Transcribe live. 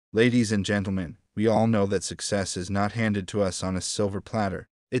Ladies and gentlemen, we all know that success is not handed to us on a silver platter.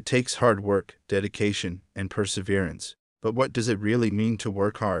 It takes hard work, dedication, and perseverance. But what does it really mean to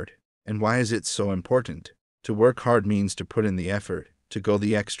work hard? And why is it so important? To work hard means to put in the effort, to go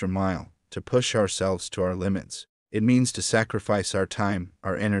the extra mile, to push ourselves to our limits. It means to sacrifice our time,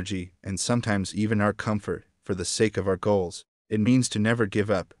 our energy, and sometimes even our comfort for the sake of our goals. It means to never give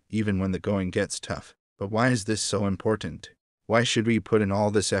up, even when the going gets tough. But why is this so important? Why should we put in all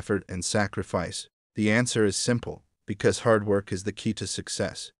this effort and sacrifice? The answer is simple: because hard work is the key to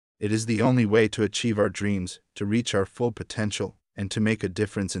success. It is the only way to achieve our dreams, to reach our full potential, and to make a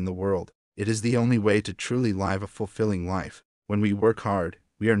difference in the world. It is the only way to truly live a fulfilling life. When we work hard,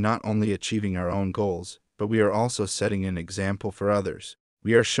 we are not only achieving our own goals, but we are also setting an example for others.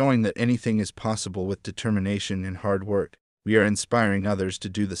 We are showing that anything is possible with determination and hard work. We are inspiring others to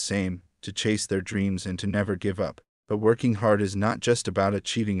do the same, to chase their dreams and to never give up. But working hard is not just about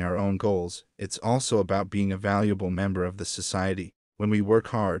achieving our own goals, it's also about being a valuable member of the society. When we work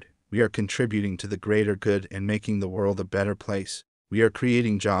hard, we are contributing to the greater good and making the world a better place. We are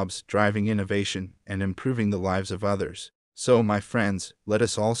creating jobs, driving innovation, and improving the lives of others. So, my friends, let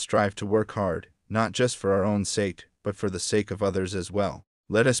us all strive to work hard, not just for our own sake, but for the sake of others as well.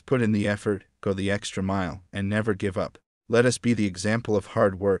 Let us put in the effort, go the extra mile, and never give up. Let us be the example of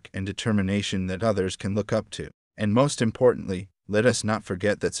hard work and determination that others can look up to. And most importantly, let us not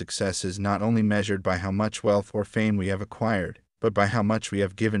forget that success is not only measured by how much wealth or fame we have acquired, but by how much we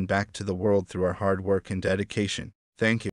have given back to the world through our hard work and dedication. Thank you.